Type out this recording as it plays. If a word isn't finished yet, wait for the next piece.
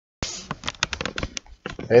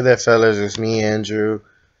Hey there, fellas, it's me, Andrew.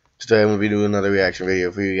 Today I'm going to be doing another reaction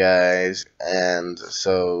video for you guys. And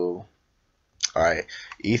so, alright,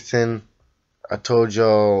 Ethan, I told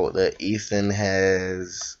y'all that Ethan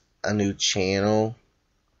has a new channel,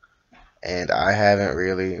 and I haven't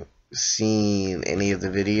really seen any of the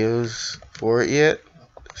videos for it yet.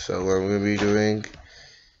 So what I'm going to be doing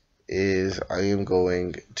is I am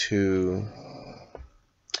going to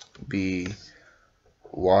be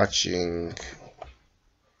watching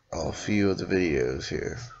a few of the videos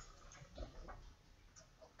here.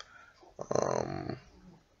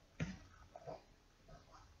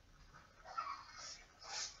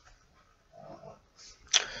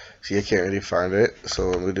 See, I can't really find it, so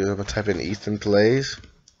what I'm gonna do is I'm gonna type in Ethan Plays,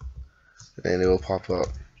 and it will pop up.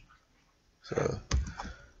 So,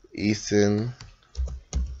 Ethan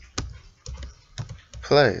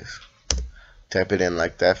Plays. Type it in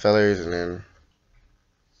like that, fellas, and then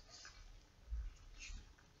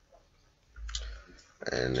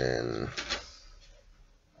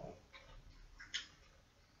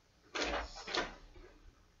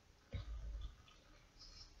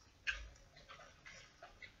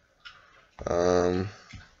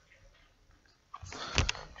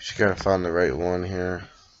just gotta find the right one here.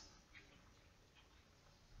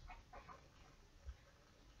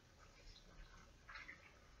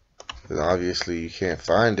 And obviously you can't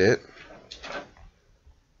find it,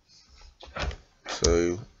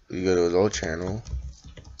 so you go to his old channel.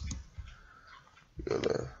 You go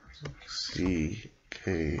to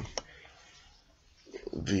CKV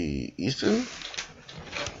Ethan.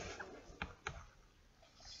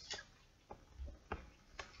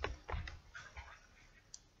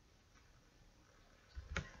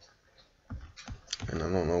 And I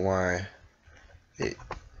don't know why it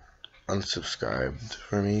unsubscribed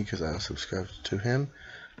for me, because I subscribed to him.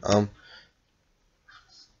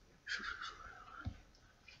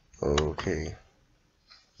 Okay,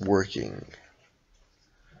 working.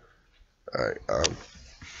 Alright,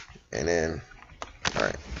 and then,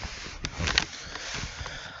 alright,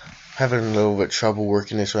 having a little bit of trouble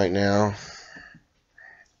working this right now.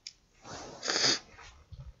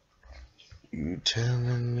 You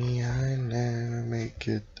telling me I never make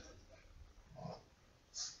it?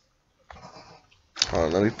 Hold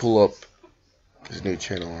on, let me pull up his new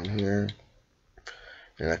channel on here,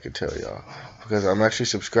 and I can tell y'all, because I'm actually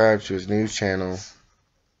subscribed to his new channel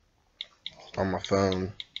on my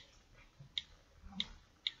phone.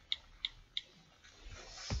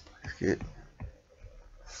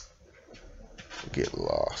 Get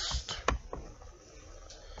lost.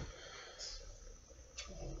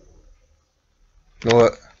 You know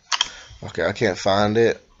what? Okay, I can't find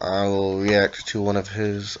it. I will react to one of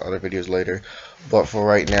his other videos later. But for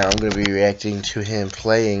right now, I'm going to be reacting to him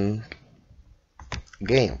playing a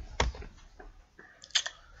game.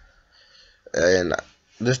 And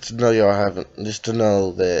just to know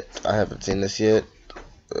that I haven't seen this yet,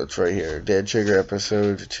 it's right here. Dead Trigger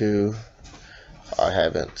episode 2. I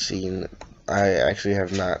actually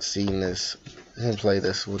have not seen him play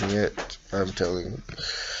this one yet. I'm telling you,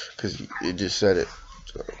 because it just said it.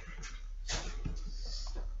 So.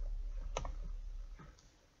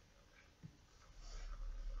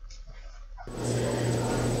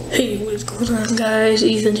 Hey, what's going on, guys?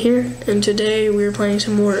 Ethan here, and today we're playing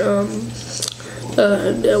some more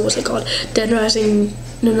what's it called? Dead Rising.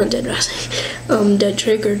 No, not Dead Rising. Dead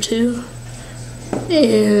Trigger 2.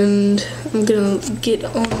 And I'm gonna get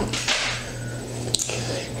on.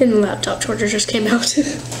 And the laptop charger just came out.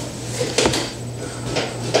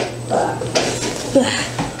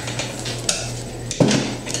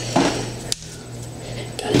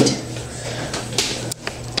 Got it.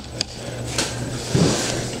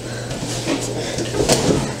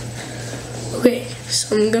 Okay,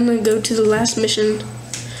 so I'm gonna go to the last mission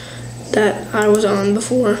that I was on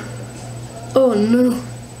before. Oh no.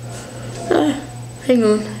 Hang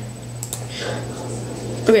on.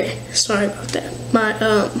 Okay, sorry about that. My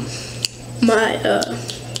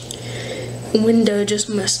window just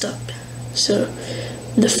messed up. So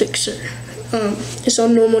the fixer. It's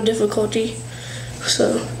on normal difficulty.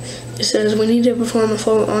 So it says we need to perform a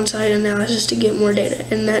full on-site analysis to get more data,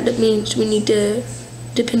 and that means we need a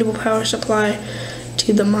dependable power supply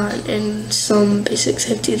to the mine and some basic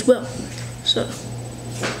safety as well. So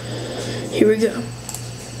here we go.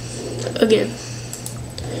 Again.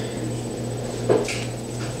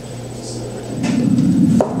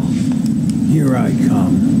 Here I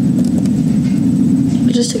come.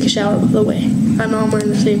 I just took a shower, by the way. I know I'm wearing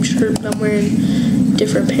the same shirt, but I'm wearing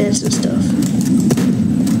different pants and stuff.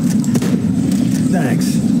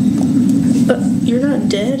 Thanks. You're not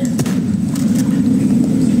dead?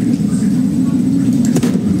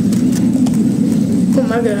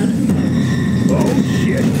 my god. Oh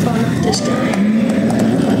shit. Oh, not this guy.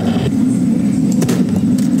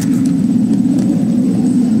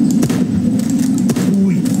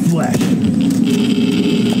 Sweet flesh.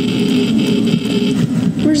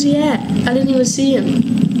 Where's he at? I didn't even see him.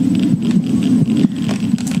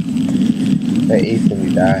 That Ethan,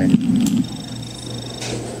 we died.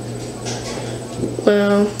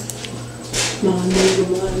 Well.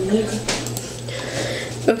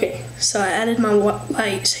 Okay, so I added my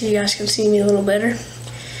light so you guys can see me a little better.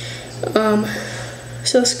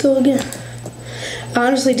 So let's go again. I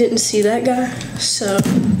honestly didn't see that guy, so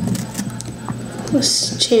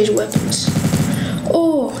let's change weapons.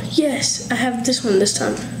 Oh, yes, I have this one this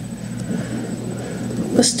time.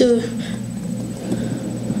 Let's do.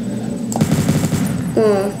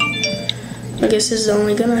 Well, I guess this is the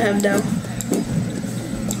only gun I have down.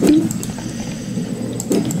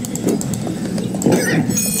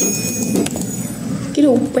 Get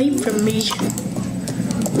away from me.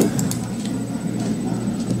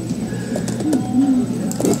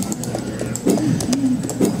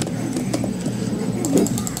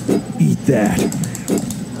 Eat that.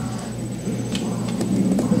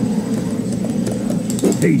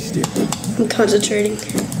 Taste it. I'm concentrating.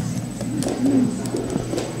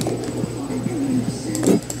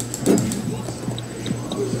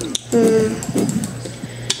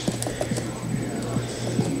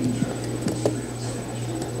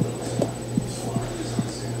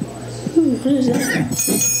 What is that?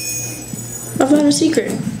 I found a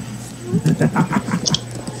secret.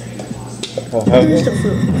 Where's the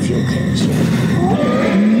fuel canister?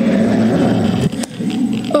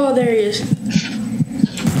 Oh, there he is.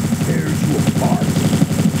 There's your part.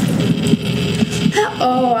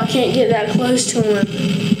 Oh, I can't get that close to him.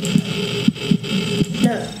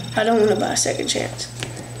 No, I don't want to buy a second chance.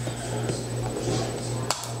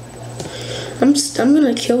 I'm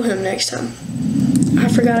gonna kill him next time. I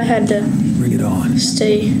forgot I had to Bring it on.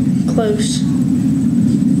 stay close.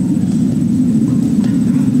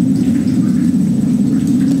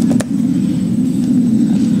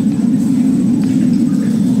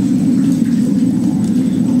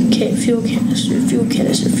 Okay, fuel canister, fuel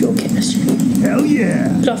canister, fuel canister. Hell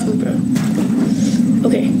yeah. Get off me, bro.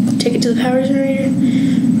 Okay, take it to the power generator.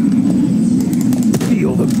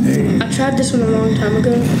 Feel the pain. I tried this one a long time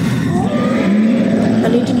ago. I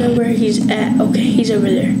need to know where he's at. Okay, he's over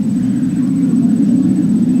there.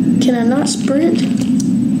 Can I not sprint?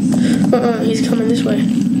 He's coming this way.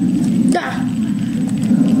 Ah!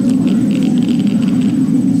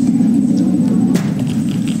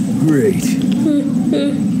 Great.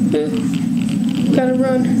 Gotta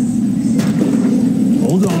run.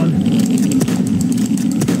 Hold on.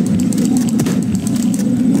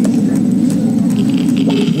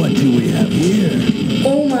 What do we have here?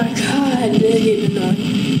 Oh my god, they're getting annoying.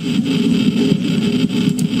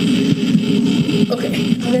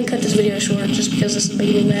 Okay, I'm gonna cut this video short just because this is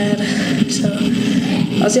making me mad. So,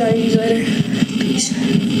 I'll see all you later. Peace.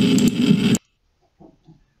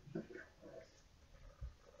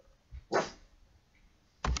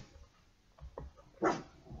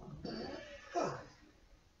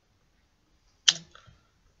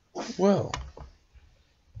 Well.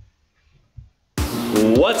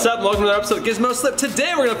 What's up? Welcome to another episode of Gizmo Slip.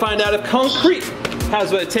 Today we're going to find out if concrete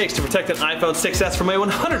has what it takes to protect an iPhone 6s from a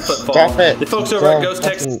 100-foot fall. Stop it. The folks over at Ghost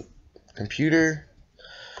Tech Computer.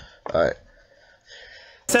 Alright.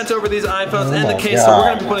 sent over these iPhones and the my case, so we're God.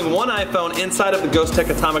 going to be putting one iPhone inside of the Ghost Tech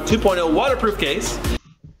Atomic 2.0 waterproof case.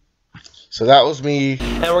 So that was me.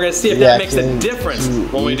 And we're going to see if that makes a reacting difference to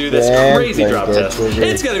when we do this Ethan crazy drop playing test. Dead Trigger.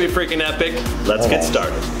 It's going to be freaking epic. Let's get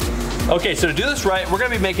started. Okay, so to do this right, we're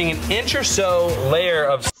going to be making an inch or so layer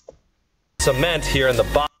of cement here in the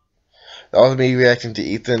bottom. That was me reacting to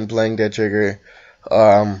Ethan playing Dead Trigger.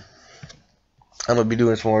 I'm gonna be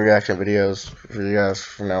doing some more reaction videos for you guys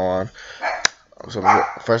from now on. So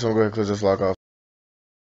first I'm gonna close this vlog off.